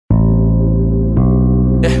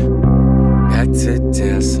Yeah. Got to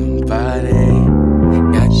tell somebody.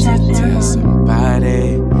 Got to tell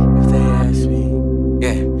somebody. If they ask me,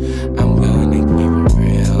 yeah, I'm gonna keep it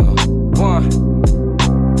real. One.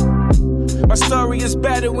 My story is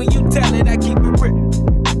better when you tell it. I keep it real.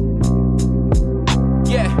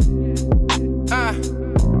 Yeah.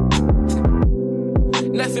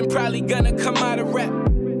 Nothing probably gonna come out of rap.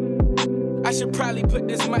 I should probably put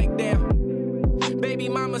this mic down. Baby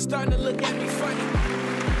mama starting to look at me funny.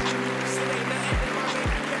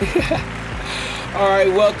 All right,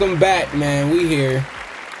 welcome back, man. We here.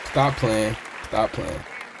 Stop playing. Stop playing.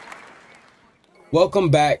 Welcome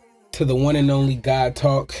back to the one and only God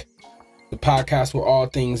Talk, the podcast where all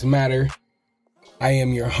things matter. I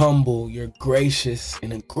am your humble, your gracious,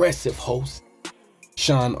 and aggressive host,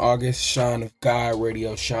 Sean Auguste, Sean of God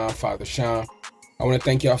Radio, Sean, Father Sean. I want to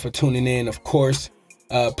thank y'all for tuning in, of course.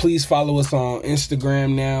 Please follow us on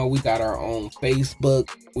Instagram now. We got our own Facebook.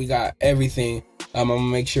 We got everything. I'm going to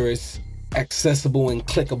make sure it's accessible and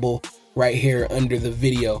clickable right here under the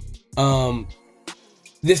video.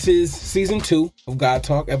 This is season 2 of God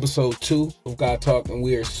Talk, episode 2 of God Talk, and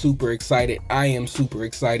we are super excited. I am super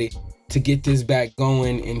excited to get this back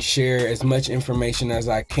going and share as much information as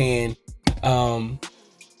I can,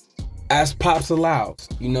 as Pops allows.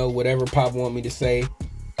 You know, whatever Pop want me to say,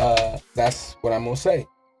 that's what I'm gonna say.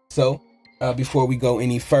 So before we go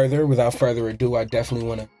any further, without further ado, I definitely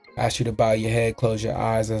want to ask you to bow your head, close your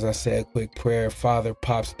eyes as I say a quick prayer. Father,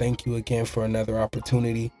 Pops, thank you again for another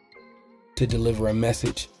opportunity to deliver a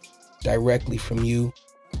message directly from you.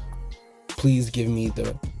 Please give me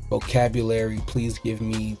the vocabulary, please give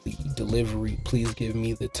me the delivery, please give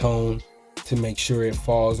me the tone to make sure it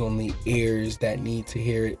falls on the ears that need to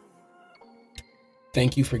hear it.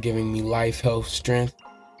 Thank you for giving me life, health, strength,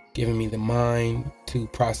 giving me the mind to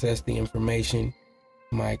process the information,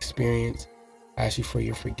 my experience. I ask you for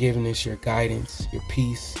your forgiveness, your guidance, your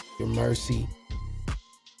peace, your mercy.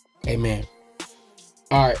 Amen.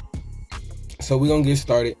 All right. So we're going to get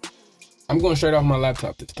started. I'm going straight off my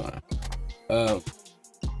laptop this time.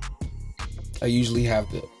 I usually have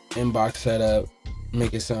the inbox set up,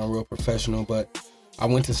 make it sound real professional, but I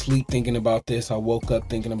went to sleep thinking about this. I woke up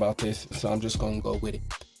thinking about this, so I'm just going to go with it.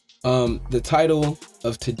 The title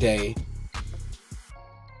of today,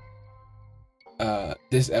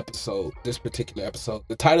 this particular episode,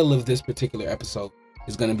 the title of this particular episode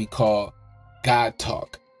is going to be called God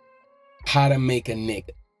Talk, How to Make a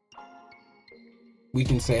Nigga. We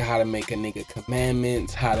can say how to make a nigga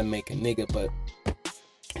commandments, how to make a nigga, but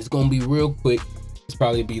it's going to be real quick. It's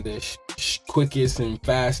probably be the quickest and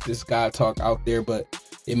fastest God Talk out there, but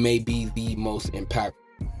it may be the most impactful.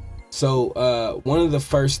 So one of the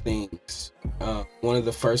first things, one of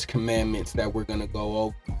the first commandments that we're going to go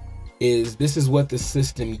over is, this is what the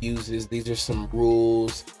system uses. These are some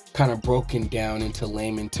rules kind of broken down into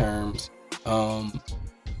layman terms of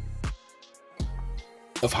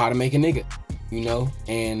how to make a nigga, you know?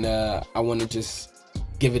 And I want to just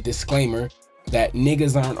give a disclaimer that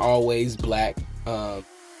niggas aren't always black.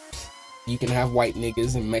 You can have white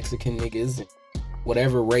niggas and Mexican niggas and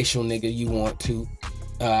whatever racial nigga you want to.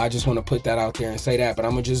 I just want to put that out there and say that. But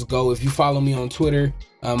I'm going to just go. If you follow me on Twitter,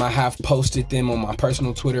 I have posted them on my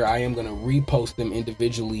personal Twitter. I am going to repost them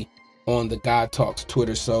individually on the God Talks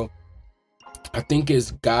Twitter. So I think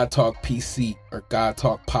it's God Talk PC or God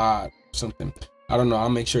Talk Pod or something. I don't know. I'll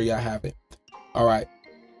make sure y'all have it. All right.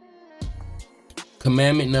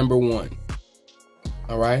 Commandment number 1.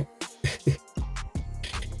 All right.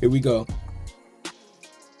 Here we go.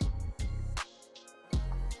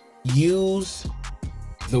 Use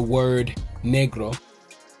the word negro,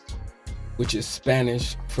 which is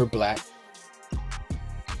Spanish for black.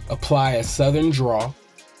 Apply a southern drawl.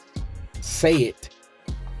 Say it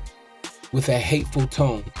with a hateful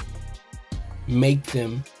tone. Make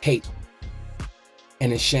them hate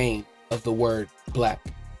and ashamed of the word black.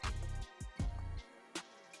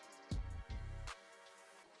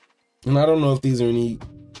 And I don't know if these are in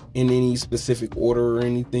any specific order or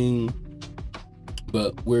anything,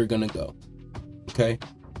 but we're gonna go. Okay?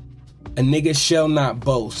 A nigga shall not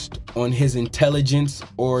boast on his intelligence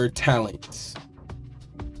or talents.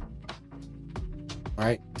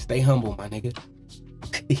 Alright? Stay humble, my nigga.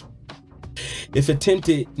 If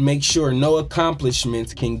attempted, make sure no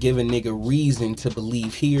accomplishments can give a nigga reason to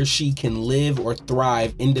believe he or she can live or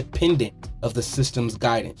thrive independent of the system's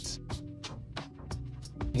guidance.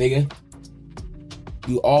 Nigga,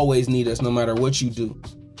 you always need us no matter what you do.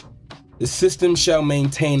 The system shall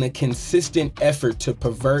maintain a consistent effort to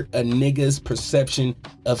pervert a nigga's perception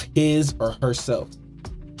of his or herself.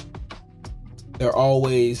 They're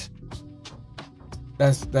always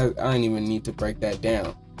that I don't even need to break that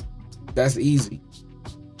down. That's easy.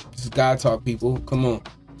 This is God talk, people. Come on.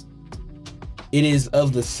 It is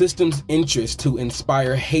of the system's interest to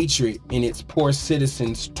inspire hatred in its poor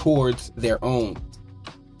citizens towards their own.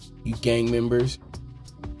 You gang members.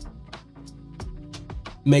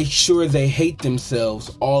 Make sure they hate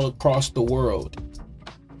themselves all across the world.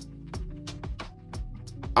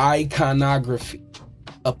 Iconography.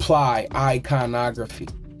 Apply iconography.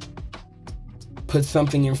 Put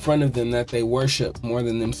something in front of them that they worship more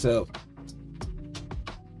than themselves.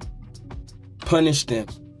 Punish them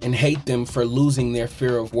and hate them for losing their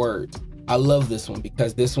fear of words. I love this one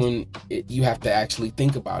because this one, you have to actually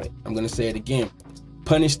think about it. I'm going to say it again.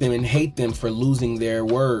 Punish them and hate them for losing their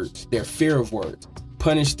words, their fear of words.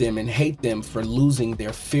 Punish them and hate them for losing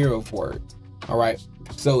their fear of words. All right.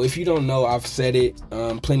 So if you don't know, I've said it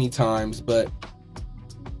plenty times, but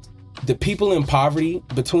the people in poverty,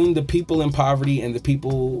 between the people in poverty and the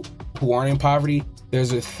people who aren't in poverty,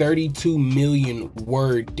 there's a 32 million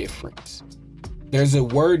word difference. There's a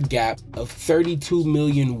word gap of 32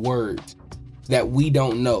 million words that we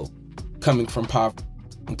don't know coming from poverty.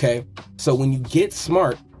 Okay. So when you get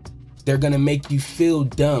smart, they're going to make you feel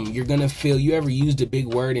dumb. You're going to feel, you ever used a big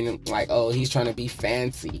word and it's like, oh, he's trying to be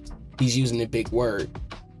fancy. He's using a big word.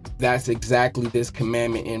 That's exactly this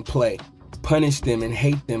commandment in play. Punish them and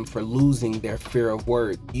hate them for losing their fear of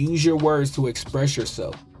words. Use your words to express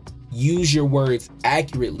yourself. Use your words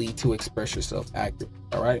accurately to express yourself accurately.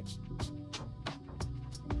 All right.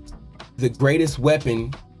 The greatest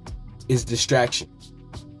weapon is distraction.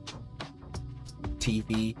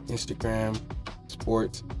 TV, Instagram,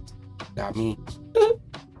 sports. Got me.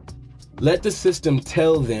 Let the system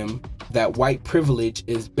tell them that white privilege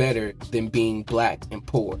is better than being black and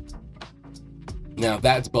poor. Now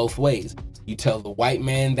that's both ways. You tell the white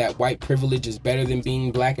man that white privilege is better than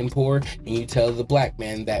being black and poor, and you tell the black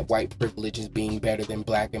man that white privilege is being better than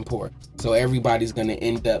black and poor. So everybody's going to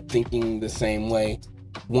end up thinking the same way.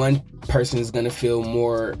 One person is going to feel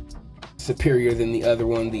more superior than the other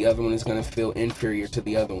one. The other one is going to feel inferior to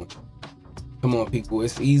the other one. Come on, people.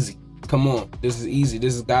 It's easy. Come on. This is easy.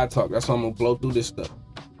 This is God talk. That's why I'm going to blow through this stuff.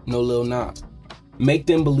 No little Nas. Make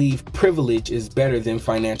them believe privilege is better than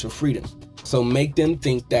financial freedom. So make them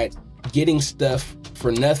think that getting stuff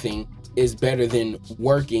for nothing is better than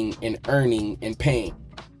working and earning and paying.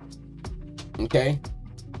 Okay?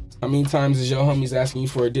 How many times is your homies asking you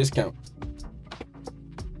for a discount?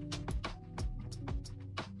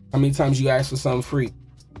 How many times you ask for something free?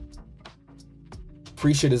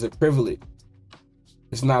 Free shit is a privilege.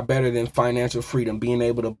 It's not better than financial freedom, being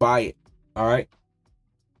able to buy it. All right?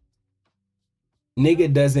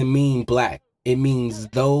 Nigga doesn't mean black. It means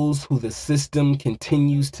those who the system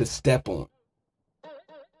continues to step on.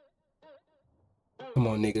 Come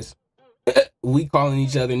on, niggas. We calling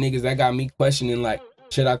each other niggas. That got me questioning, like,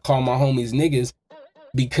 should I call my homies niggas?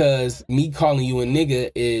 Because me calling you a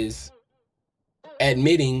nigga is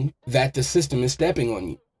admitting that the system is stepping on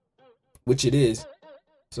you, which it is.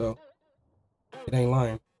 So it ain't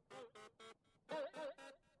lying.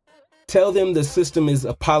 Tell them the system is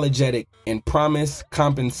apologetic and promise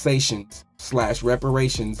compensations /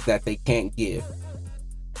 reparations that they can't give.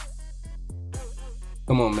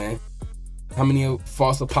 Come on, man. How many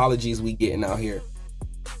false apologies we getting out here?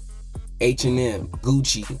 H&M,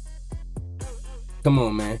 Gucci. Come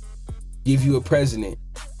on, man. Give you a president.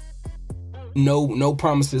 No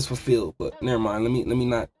promises fulfilled. But never mind. Let me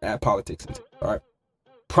not add politics into it. All right.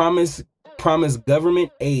 Promise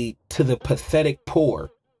government aid to the pathetic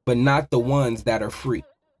poor, but not the ones that are free.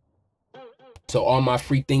 So all my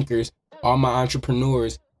free thinkers, all my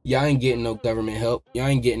entrepreneurs, y'all ain't getting no government help. Y'all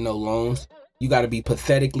ain't getting no loans. You got to be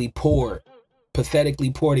pathetically poor to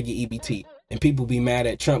get EBT. And people be mad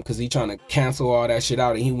at Trump because he trying to cancel all that shit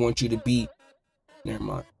out and he wants you to be. Never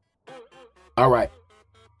mind. All right.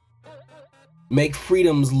 Make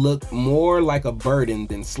freedoms look more like a burden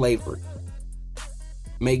than slavery.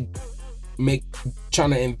 Make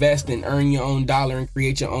trying to invest and earn your own dollar and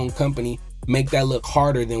create your own company, make that look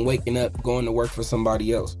harder than waking up, going to work for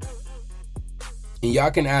somebody else. And y'all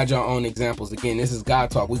can add your own examples. Again, this is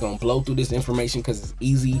God talk. We're going to blow through this information because it's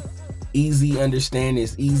easy understand.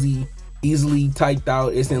 It's easily typed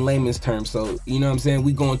out. It's in layman's terms. So, you know what I'm saying?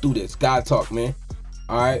 We going through this. God talk, man.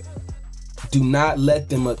 All right. Do not let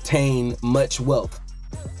them obtain much wealth.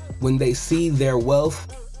 When they see their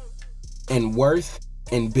wealth and worth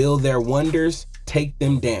and build their wonders, take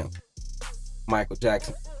them down. Michael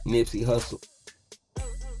Jackson, Nipsey Hussle,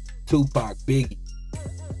 Tupac, Biggie,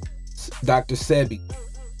 Dr. Sebi.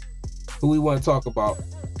 Who we want to talk about?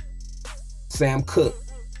 Sam Cooke.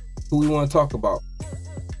 Who we want to talk about?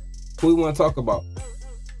 Who we want to talk about?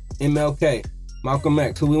 MLK, Malcolm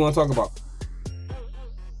X, who we want to talk about?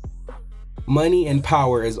 Money and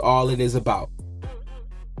power is all it is about.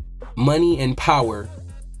 Money and power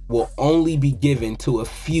will only be given to a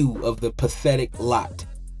few of the pathetic lot.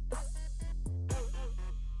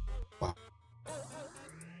 Wow.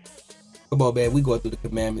 Come on, man. We go through the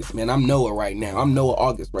commandments, man. I'm Noah right now. I'm Noah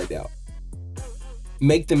Auguste right now.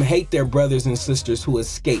 Make them hate their brothers and sisters who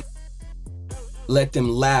escape. Let them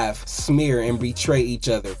laugh, smear, and betray each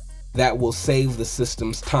other. That will save the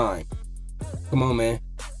system's time. Come on, man.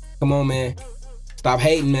 Come on, man. Stop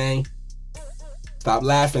hating, man. Stop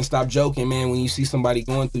laughing, stop joking, man, when you see somebody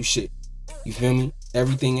going through shit. You feel me?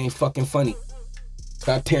 Everything ain't fucking funny.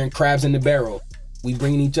 Stop tearing crabs in the barrel. We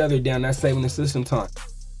bringing each other down. That's saving the system time.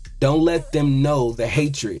 Don't let them know the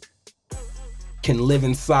hatred can live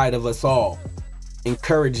inside of us all.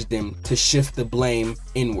 Encourage them to shift the blame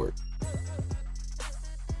inward.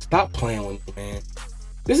 Stop playing with me, man.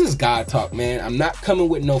 This is God talk, man. I'm not coming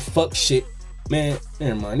with no fuck shit. Man,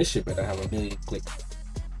 never mind. This shit better have 1 million clicks.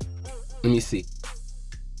 Let me see.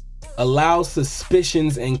 Allow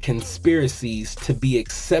suspicions and conspiracies to be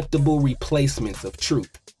acceptable replacements of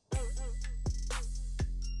truth.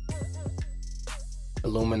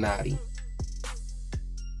 Illuminati.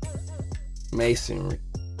 Masonry.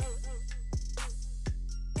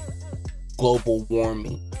 Global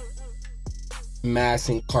warming. Mass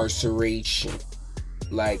incarceration.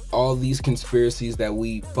 Like all these conspiracies that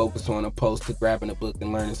we focus on opposed to grabbing a book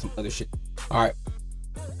and learning some other shit. All right.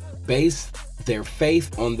 Base their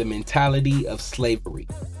faith on the mentality of slavery.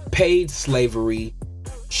 Paid slavery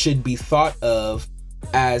should be thought of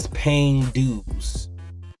as paying dues.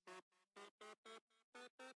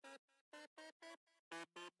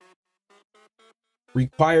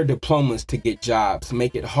 Require diplomas to get jobs.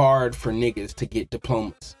 Make it hard for niggas to get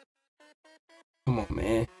diplomas. Come on,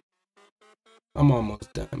 man. I'm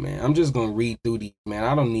almost done, man. I'm just gonna read through these, man.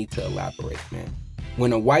 I don't need to elaborate, man.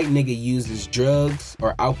 When a white nigga uses drugs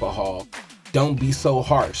or alcohol, don't be so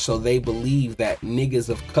harsh so they believe that niggas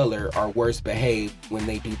of color are worse behaved when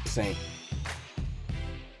they do the same.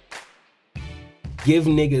 Give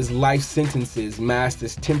niggas life sentences masked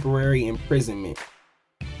as temporary imprisonment.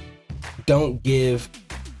 Don't give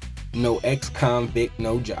no ex-convict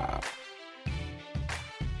no job.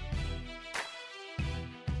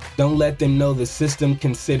 Don't let them know the system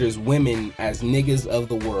considers women as niggas of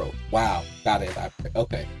the world. Wow, got it.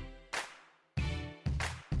 Okay.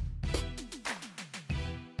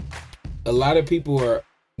 A lot of people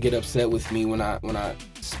get upset with me when I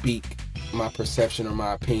speak my perception or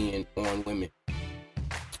my opinion on women.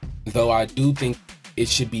 Though I do think it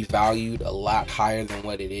should be valued a lot higher than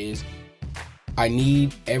what it is. I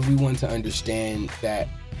need everyone to understand that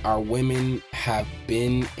our women have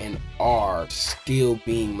been and are still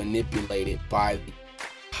being manipulated by the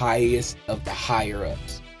highest of the higher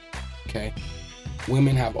ups. Okay?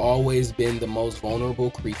 Women have always been the most vulnerable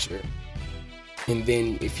creature. And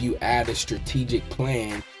then if you add a strategic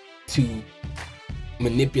plan to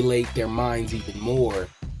manipulate their minds even more,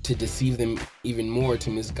 to deceive them even more, to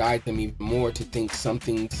misguide them even more, to think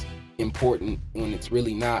something's important when it's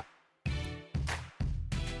really not,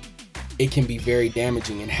 it can be very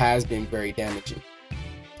damaging and has been very damaging.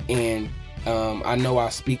 And I know I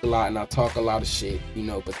speak a lot and I talk a lot of shit, you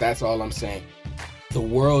know, but that's all I'm saying. The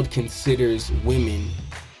world considers women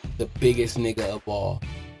the biggest nigga of all.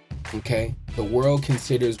 Okay? The world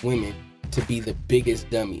considers women to be the biggest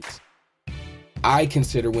dummies. I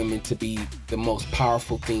consider women to be the most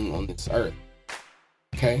powerful thing on this earth.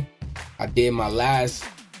 Okay? I did my last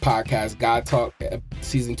podcast, GodTalk,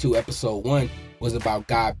 season 2, episode 1, was about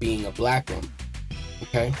God being a black woman.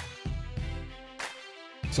 Okay?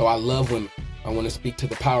 So I love women. I want to speak to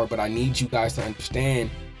the power, but I need you guys to understand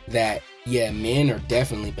that, yeah, men are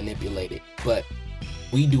definitely manipulated, but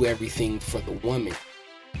we do everything for the woman.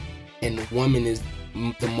 And the woman is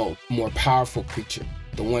the more powerful creature,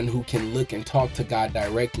 the one who can look and talk to God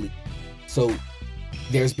directly. So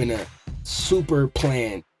there's been a super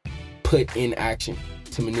plan put in action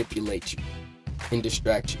to manipulate you and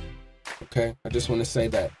distract you. Okay? I just want to say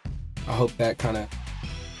that. I hope that kind of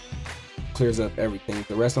clears up everything.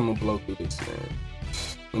 The rest I'm going to blow through this, man.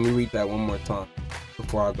 Let me read that one more time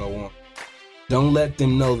before I go on. Don't let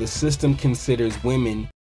them know the system considers women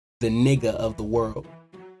the nigga of the world.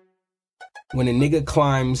 When a nigga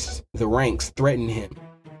climbs the ranks, threaten him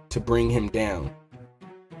to bring him down.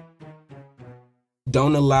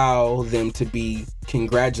 Don't allow them to be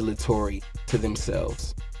congratulatory to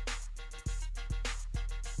themselves.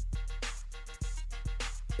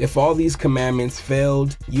 If all these commandments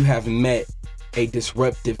failed, you have met a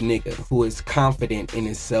disruptive nigga who is confident in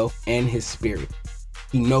himself and his spirit.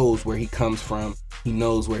 He knows where he comes from. He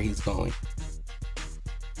knows where he's going.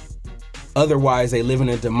 Otherwise, they live in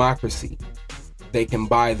a democracy. They can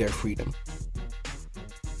buy their freedom.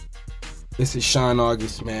 This is Sean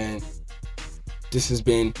Auguste, man. This has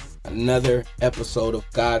been another episode of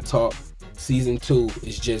God Talk. Season 2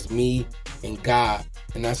 is just me and God.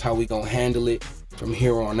 And that's how we gonna handle it from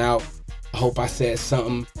here on out. I hope I said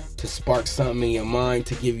something to spark something in your mind,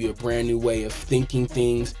 to give you a brand new way of thinking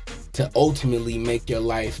things, to ultimately make your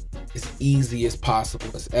life as easy as possible,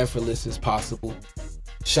 as effortless as possible.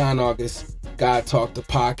 Sean Auguste, God Talk, the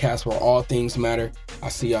podcast where all things matter. I'll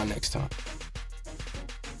see y'all next time.